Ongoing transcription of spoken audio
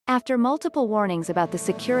After multiple warnings about the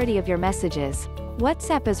security of your messages,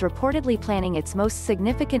 WhatsApp is reportedly planning its most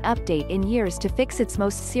significant update in years to fix its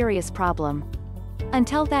most serious problem.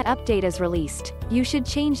 Until that update is released, you should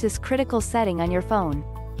change this critical setting on your phone.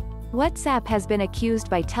 WhatsApp has been accused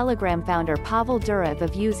by Telegram founder Pavel Durov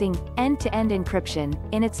of using end-to-end encryption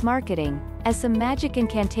in its marketing as some magic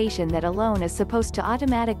incantation that alone is supposed to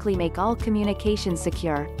automatically make all communications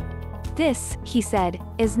secure. This, he said,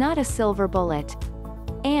 is not a silver bullet.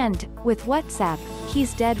 And, with WhatsApp,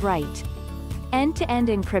 he's dead right. End-to-end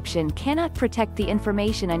encryption cannot protect the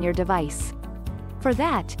information on your device. For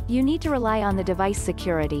that, you need to rely on the device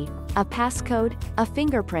security, a passcode, a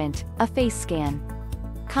fingerprint, a face scan.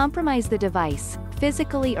 Compromise the device,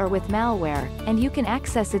 physically or with malware, and you can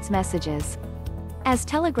access its messages. As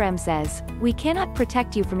Telegram says, we cannot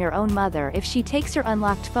protect you from your own mother if she takes your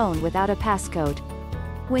unlocked phone without a passcode.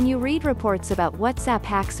 When you read reports about WhatsApp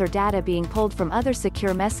hacks or data being pulled from other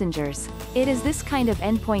secure messengers, it is this kind of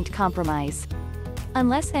endpoint compromise.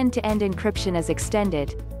 Unless end-to-end encryption is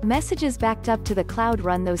extended, messages backed up to the cloud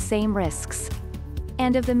run those same risks.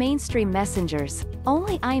 And of the mainstream messengers,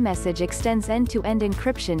 only iMessage extends end-to-end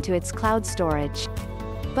encryption to its cloud storage.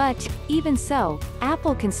 But, even so,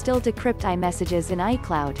 Apple can still decrypt iMessages in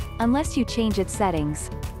iCloud, unless you change its settings.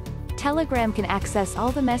 Telegram can access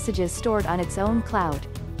all the messages stored on its own cloud.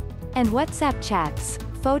 And WhatsApp chats,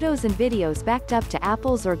 photos and videos backed up to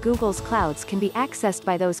Apple's or Google's clouds can be accessed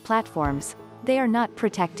by those platforms. They are not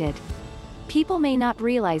protected. People may not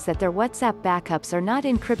realize that their WhatsApp backups are not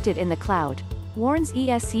encrypted in the cloud, warns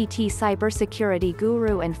ESET cybersecurity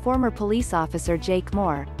guru and former police officer Jake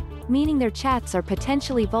Moore, meaning their chats are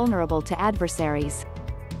potentially vulnerable to adversaries.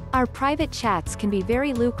 Our private chats can be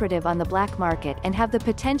very lucrative on the black market and have the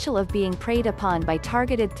potential of being preyed upon by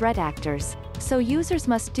targeted threat actors, so users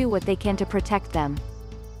must do what they can to protect them.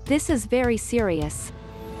 This is very serious.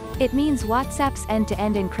 It means WhatsApp's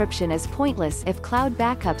end-to-end encryption is pointless if cloud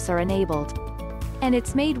backups are enabled. And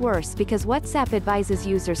it's made worse because WhatsApp advises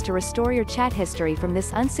users to restore your chat history from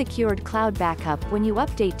this unsecured cloud backup when you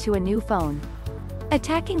update to a new phone.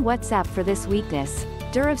 Attacking WhatsApp for this weakness,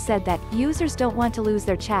 Durov said that users don't want to lose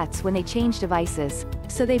their chats when they change devices,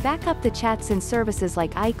 so they back up the chats in services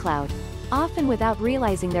like iCloud, often without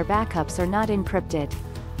realizing their backups are not encrypted.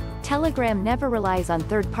 Telegram never relies on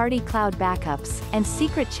third-party cloud backups, and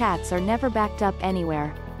secret chats are never backed up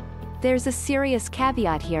anywhere. There's a serious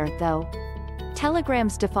caveat here, though.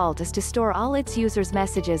 Telegram's default is to store all its users'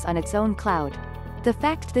 messages on its own cloud. The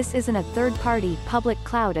fact this isn't a third-party, public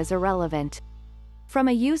cloud is irrelevant. From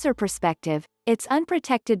a user perspective, it's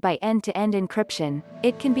unprotected by end-to-end encryption.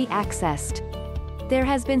 It can be accessed. There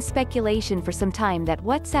has been speculation for some time that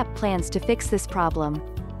WhatsApp plans to fix this problem.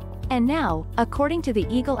 And now, according to the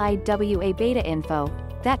eagle-eyed WA Beta info,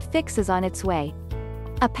 that fix is on its way.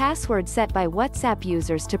 A password set by WhatsApp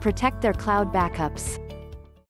users to protect their cloud backups.